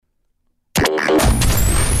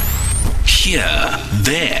Here,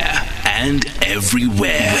 there, and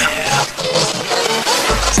everywhere.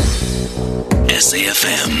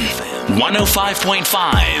 SAFM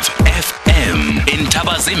 105.5 FM in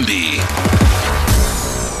Tabazimbi.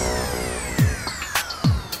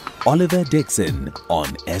 Oliver Dixon on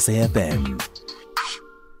SAFM.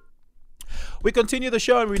 We continue the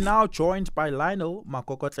show and we're now joined by Lionel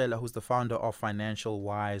Makokotlela, who's the founder of Financial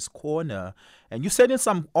Wise Corner. And you sent in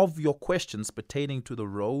some of your questions pertaining to the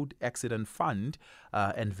Road Accident Fund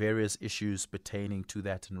and various issues pertaining to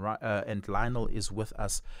that. And Lionel is with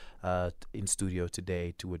us in studio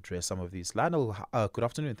today to address some of these. Lionel, good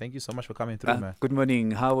afternoon. Thank you so much for coming through, man. Good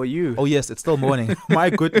morning. How are you? Oh, yes, it's still morning.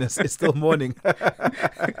 My goodness, it's still morning.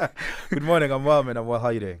 Good morning. I'm well, man. I'm well. How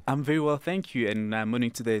are you doing? I'm very well, thank you. And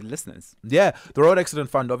morning to the listeners. Yeah, the Road Accident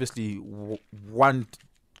Fund, obviously one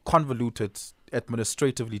convoluted,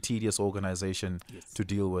 administratively tedious organization to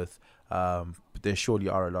deal with. But there surely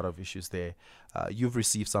are a lot of issues there. You've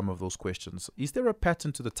received some of those questions. Is there a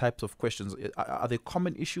pattern to the types of questions? Are they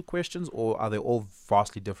common issue questions or are they all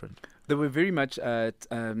vastly different? There were very much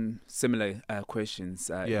similar questions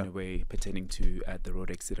in a way pertaining to the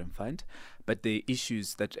Road Accident Fund. But the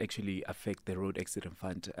issues that actually affect the Road Accident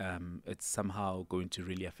Fund, it's somehow going to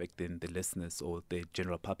really affect then the listeners or the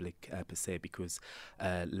general public per se, because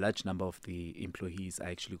a large number of the employees are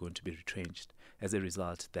actually going to be retrenched. As a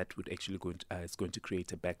result, that would actually is going to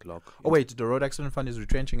create a backlog. Oh wait, the Road Accident Fund is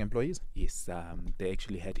retrenching employees? Yes, they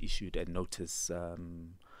actually had issued a notice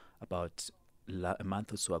about a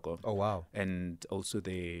month or so ago. Oh wow! And also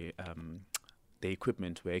the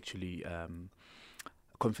equipment were actually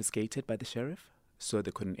confiscated by the sheriff, so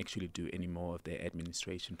they couldn't actually do any more of their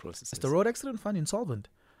administration processes. Is the Road Accident Fund insolvent?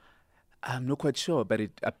 I'm not quite sure, but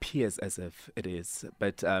it appears as if it is.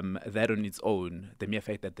 But that on its own, the mere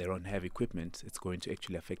fact that they don't have equipment, it's going to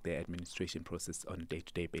actually affect their administration process on a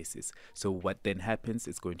day-to-day basis. So what then happens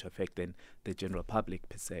is going to affect then the general public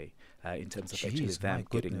per se, in terms of actually them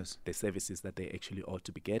getting the services that they actually ought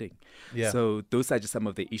to be getting. Yeah. So those are just some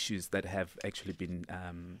of the issues that have actually been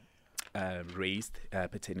raised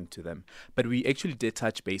pertaining to them. But we actually did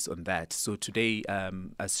touch base on that. So today,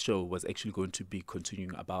 our show was actually going to be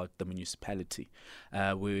continuing about the municipality,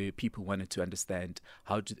 where people wanted to understand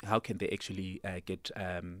how can they actually get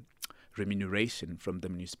remuneration from the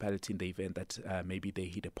municipality in the event that maybe they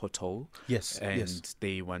hit a pothole. And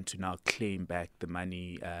they want to now claim back the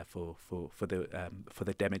money for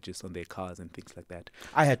the damages on their cars and things like that.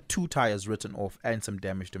 I had 2 tires written off and some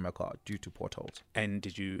damage to my car due to potholes. And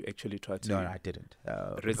did you actually try to? No, I didn't.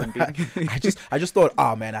 Reason being? I just thought,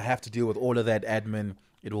 oh man, I have to deal with all of that admin.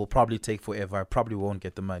 It will probably take forever. I probably won't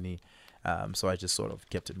get the money. So I just sort of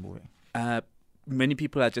kept it moving. Many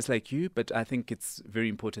people are just like you, but I think it's very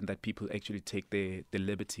important that people actually take the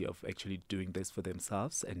liberty of actually doing this for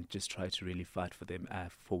themselves and just try to really fight for them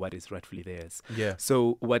for what is rightfully theirs. Yeah.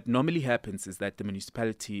 So what normally happens is that the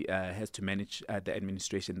municipality has to manage the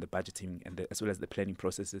administration, the budgeting, and as well as the planning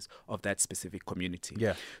processes of that specific community.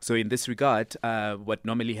 Yeah. So in this regard, what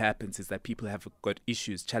normally happens is that people have got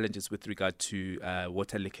challenges with regard to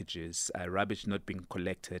water leakages, rubbish not being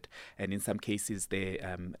collected, and in some cases the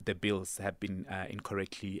bills have been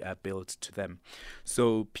incorrectly billed to them.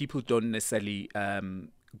 So people don't necessarily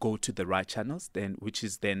go to the right channels, then which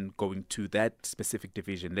is then going to that specific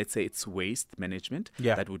division. Let's say it's waste management,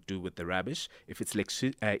 that would do with the rubbish. If it's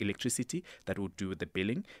electricity, that would do with the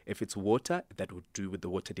billing. If it's water, that would do with the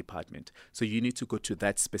water department. So you need to go to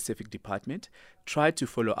that specific department, try to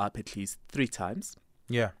follow up at least 3 times.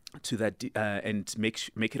 Yeah. To that and make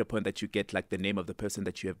it a point that you get like the name of the person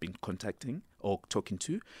that you have been contacting or talking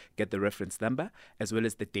to, get the reference number as well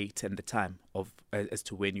as the date and the time of as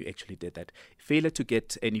to when you actually did that. Failure to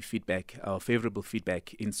get any feedback or favorable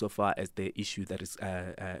feedback insofar as the issue that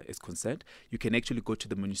is concerned, you can actually go to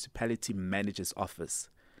the municipality manager's office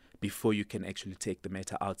before you can actually take the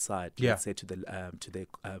matter outside. Let's say to the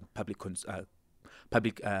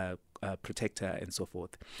public protector and so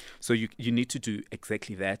forth. So you need to do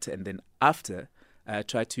exactly that, and then after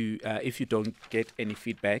try to if you don't get any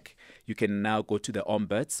feedback, you can now go to the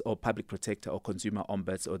ombuds or public protector or consumer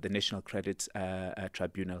ombuds or the National Credit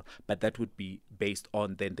Tribunal, but that would be based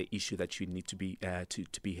on then the issue that you need to be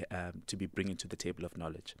bringing to the table of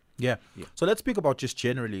knowledge. Yeah. So let's speak about just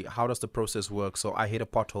generally, how does the process work? So I hit a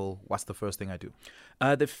pothole. What's the first thing I do?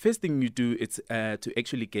 The first thing you do is to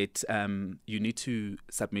actually get, you need to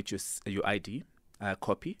submit your ID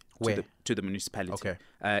copy. Where? To the municipality. Okay.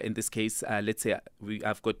 In this case, let's say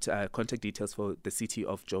I've got contact details for the city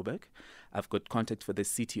of Joburg. I've got contact for the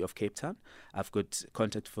city of Cape Town. I've got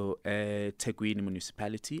contact for Teguini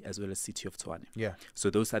municipality as well as city of Tshwane. Yeah. So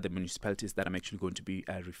those are the municipalities that I'm actually going to be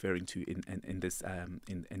referring to in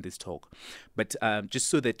this talk. But just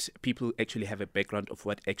so that people actually have a background of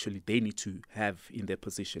what actually they need to have in their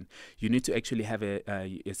position, you need to actually have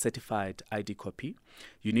a certified ID copy.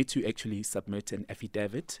 You need to actually submit an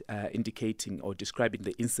affidavit indicating or describing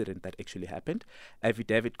the incident that actually happened.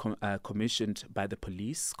 Affidavit commissioned by the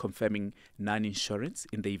police confirming non-insurance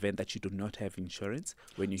in the event that you do not have insurance.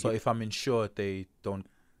 So if I'm insured, this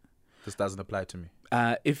doesn't apply to me.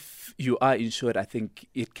 If you are insured, I think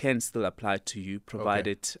it can still apply to you,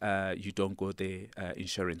 provided you don't go the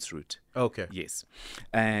insurance route. Okay. Yes.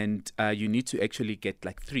 And you need to actually get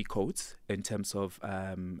like 3 codes in terms of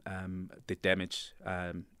the damage.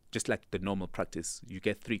 Just like the normal practice, you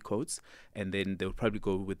get 3 codes, and then they'll probably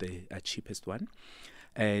go with the cheapest one,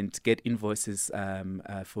 and get invoices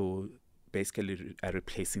for basically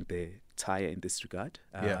replacing the tire in this regard,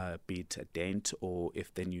 be it a dent, or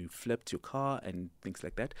if then you flipped your car and things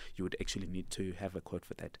like that, you would actually need to have a code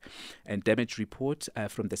for that. And damage report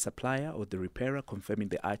from the supplier or the repairer confirming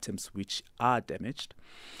the items which are damaged.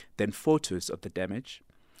 Then photos of the damage,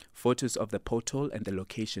 photos of the pothole and the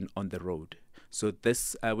location on the road. So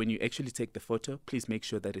this, when you actually take the photo, please make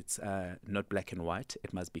sure that it's not black and white.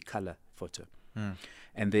 It must be color photo.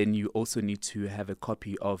 And then you also need to have a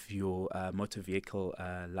copy of your motor vehicle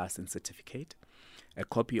license certificate, a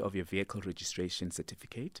copy of your vehicle registration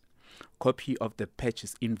certificate, copy of the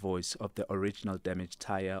purchase invoice of the original damaged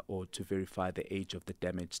tire, or to verify the age of the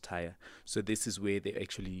damaged tire. So this is where they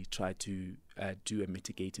actually try to do a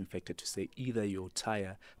mitigating factor to say either your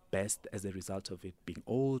tire burst as a result of it being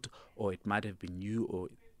old, or it might have been new, or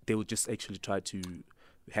they will just actually try to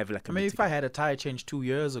have like a if I had a tire change 2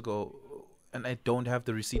 years ago and I don't have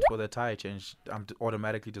the receipt for the tire change, I'm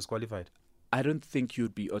automatically disqualified. I don't think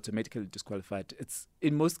you'd be automatically disqualified. It's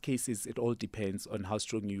in most cases it all depends on how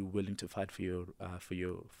strong you're willing to fight for your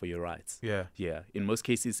rights. Yeah. In most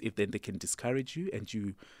cases, if then they can discourage you and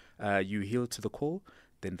you yield to the call,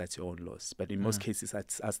 then that's your own loss. But in most cases, I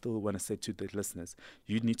still want to say to the listeners,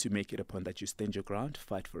 you need to make it a point that you stand your ground,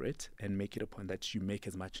 fight for it, and make it a point that you make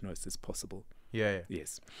as much noise as possible. Yeah.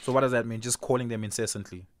 Yes. So what does that mean? Just calling them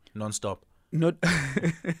incessantly, non-stop? Not.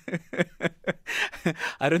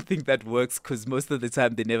 I don't think that works, because most of the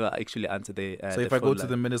time they never actually answer the. So if I go to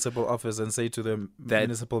the municipal office and say to the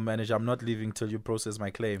municipal manager, I'm not leaving till you process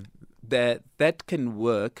my claim, that can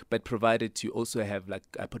work, but provided you also have like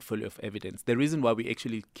a portfolio of evidence. The reason why we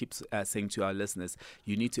actually keep saying to our listeners,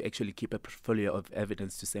 you need to actually keep a portfolio of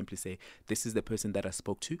evidence to simply say, this is the person that I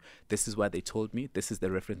spoke to, this is what they told me, this is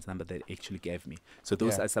the reference number that they actually gave me. So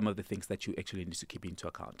those are some of the things that you actually need to keep into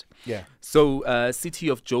account. Yeah. So City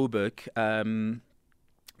of Joburg,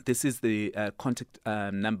 this is the contact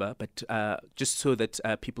number, but just so that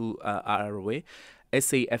people are aware,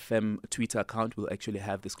 SAFM Twitter account will actually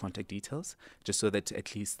have these contact details, just so that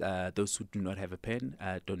at least those who do not have a pen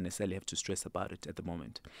don't necessarily have to stress about it at the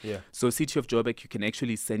moment. Yeah. So City of Joburg, you can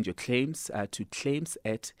actually send your claims to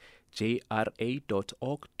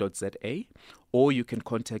claims@jra.org.za, or you can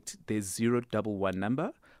contact the 011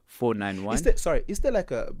 number 491. Is there like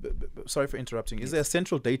sorry for interrupting, is there a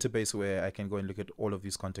central database where I can go and look at all of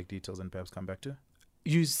these contact details and perhaps come back to?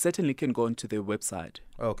 You certainly can go onto their website.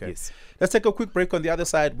 Okay. Yes. Let's take a quick break. On the other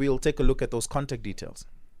side, we'll take a look at those contact details.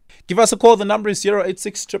 Give us a call. The number is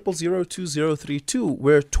 086 000 2032.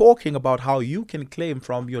 We're talking about how you can claim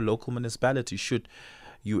from your local municipality should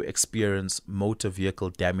you experience motor vehicle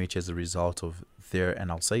damage as a result of their,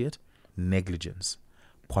 and I'll say it, negligence,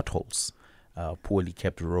 potholes, poorly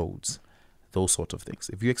kept roads, those sort of things.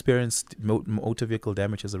 If you experience motor vehicle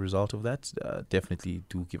damage as a result of that, definitely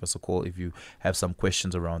do give us a call if you have some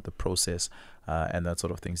questions around the process and that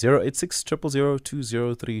sort of thing. 086 000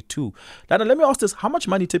 2032. Now, let me ask this. How much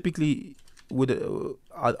money typically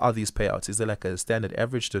are these payouts? Is there like a standard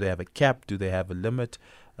average? Do they have a cap? Do they have a limit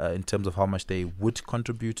in terms of how much they would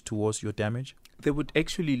contribute towards your damage? They would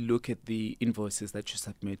actually look at the invoices that you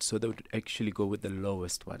submit. So they would actually go with the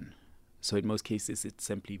lowest one. So in most cases, it's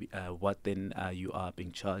simply what then you are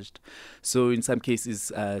being charged. So in some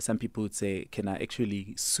cases, some people would say, can I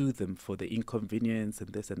actually sue them for the inconvenience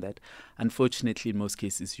and this and that? Unfortunately, in most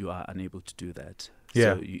cases, you are unable to do that.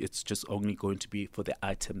 Yeah. So it's just only going to be for the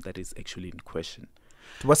item that is actually in question.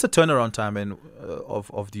 What's the turnaround time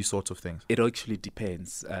of these sorts of things? It actually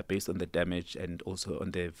depends based on the damage and also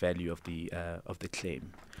on the value of the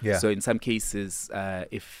claim. Yeah. So in some cases,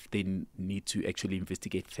 if they need to actually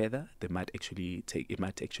investigate further, it might actually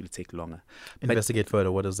take longer. Investigate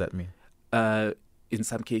further. What does that mean? In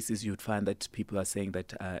some cases, you would find that people are saying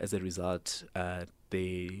that as a result,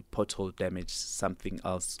 the pothole damaged something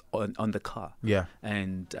else on the car. Yeah.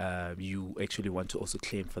 And you actually want to also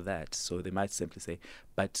claim for that. So they might simply say,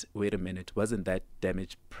 but wait a minute, wasn't that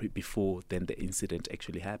damage before then the incident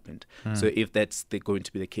actually happened? So if that's going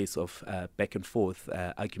to be the case of back and forth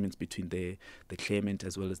arguments between the claimant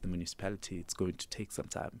as well as the municipality, it's going to take some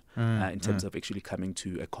time in terms of actually coming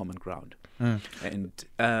to a common ground. And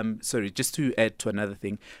sorry, just to add to another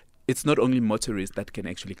thing, it's not only motorists that can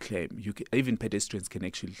actually claim. Even pedestrians can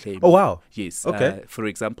actually claim. Oh, wow. Yes. Okay. For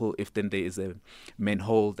example, if then there is a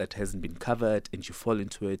manhole that hasn't been covered and you fall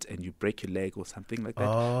into it and you break your leg or something like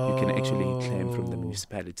that, you can actually claim from the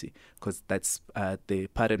municipality, because that's the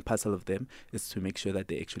part and parcel of them is to make sure that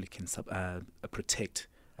they actually can protect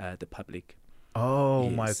the public. Oh,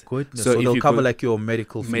 Yes. my goodness. So So if they'll you cover go- like your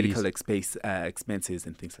medical fees. Medical expenses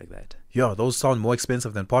and things like that. Yeah, those sound more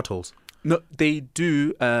expensive than potholes. No, they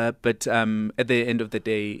do, but at the end of the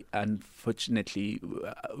day, unfortunately,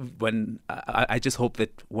 when I just hope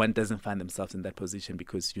that one doesn't find themselves in that position,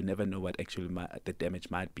 because you never know what actually the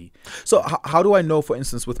damage might be. So how do I know, for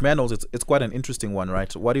instance, with manholes, it's quite an interesting one,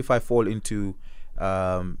 right? What if I fall into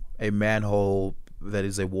a manhole that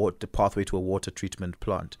is the pathway to a water treatment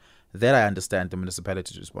plant? That I understand the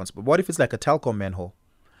municipality is responsible. What if it's like a telecom manhole?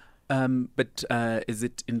 But is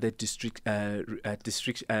it in the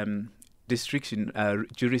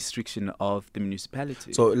jurisdiction of the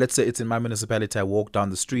municipality? So let's say it's in my municipality. I walk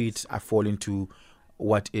down the street. I fall into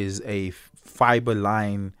what is a fiber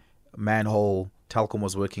line manhole. Telcom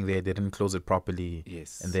was working there. They didn't close it properly.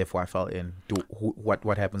 Yes. And therefore I fell in.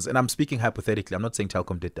 What happens? And I'm speaking hypothetically. I'm not saying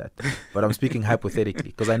Telcom did that, but I'm speaking hypothetically,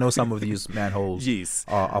 because I know some of these manholes Yes.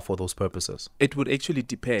 are for those purposes. It would actually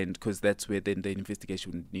depend, because that's where then the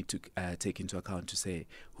investigation would need to take into account to say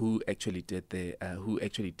who actually did the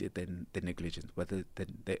negligence, whether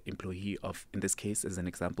the employee of, in this case as an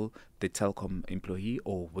example, the Telcom employee,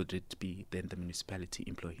 or would it be then the municipality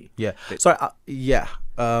employee? Yeah. That- So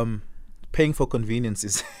paying for convenience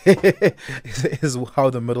is how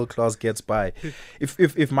the middle class gets by.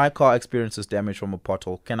 If my car experiences damage from a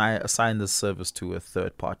pothole, can I assign this service to a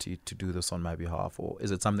third party to do this on my behalf, or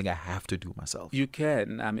is it something I have to do myself? You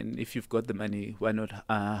can. I mean, if you've got the money, why not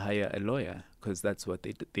hire a lawyer? Because that's what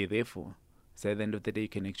they're there for. So at the end of the day, you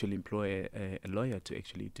can actually employ a lawyer to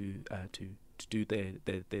actually do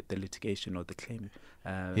the litigation or the claim.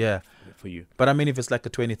 For you. But I mean, if it's like a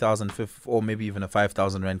 20,000 or maybe even a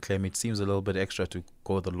 5,000 rand claim, it seems a little bit extra to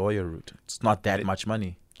go the lawyer route. It's not that much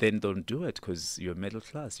money. Then don't do it, because you're middle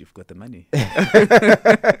class. You've got the money.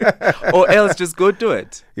 Or else just go do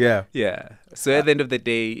it. Yeah. Yeah. So at the end of the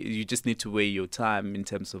day, you just need to weigh your time in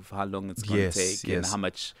terms of how long it's going Yes, to take and yes. how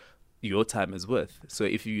much your time is worth. So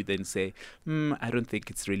if you then say, I don't think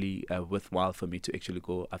it's really worthwhile for me to actually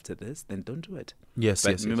go after this, then don't do it. Yes,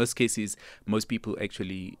 But yes, in yes. most cases, most people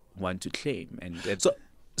actually want to claim. And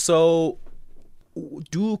So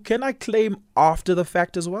can I claim after the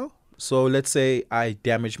fact as well? So let's say I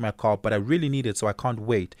damage my car, but I really need it, so I can't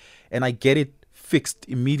wait, and I get it fixed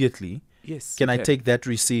immediately. yes, Can you I take that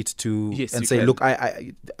receipt and Yes, you say, can. look,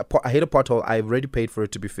 I hit a pothole. I already paid for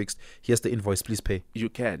it to be fixed. Here's the invoice. Please pay. You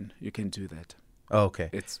can do that. Oh, okay.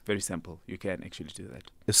 It's very simple. You can actually do that.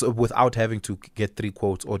 So without having to get 3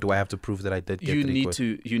 quotes, or do I have to prove that I did get 3 quotes?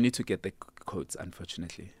 You need to get the quotes,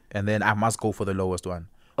 unfortunately. And then I must go for the lowest one.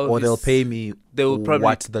 Or they'll pay me They'll probably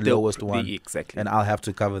what's the lowest one, exactly, and I'll have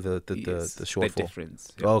to cover the Yes, shortfall. the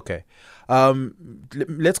difference. Yeah. Okay.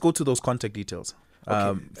 Let's go to those contact details.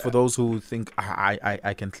 For those who think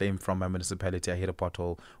I can claim from my municipality, I hit a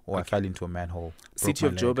pothole or I fell into a manhole. City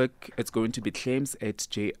of Joburg, it's going to be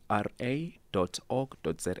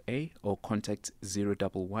claims@jra.org.za or contact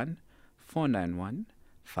 011 491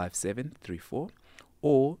 5734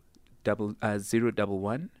 or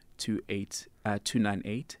 011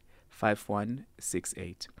 298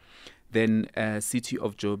 5168. Then City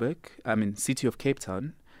of Cape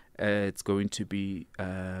Town, it's going to be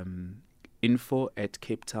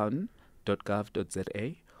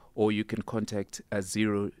info@capetown.gov.za, or you can contact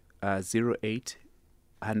 0800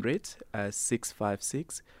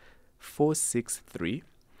 656 463.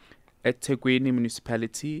 At Tegweni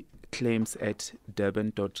Municipality,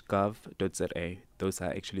 claims@durban.gov.za. Those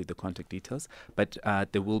are actually the contact details, but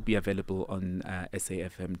they will be available on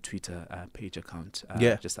SAFM Twitter page account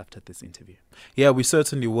just after this interview. Yeah, we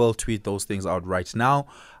certainly will tweet those things out right now,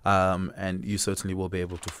 and you certainly will be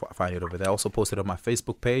able to find it over there. I also posted on my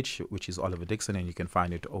Facebook page, which is Oliver Dixon, and you can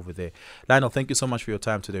find it over there. Lionel, thank you so much for your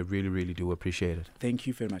time today. Really, really do appreciate it. Thank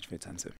you very much for your time, sir.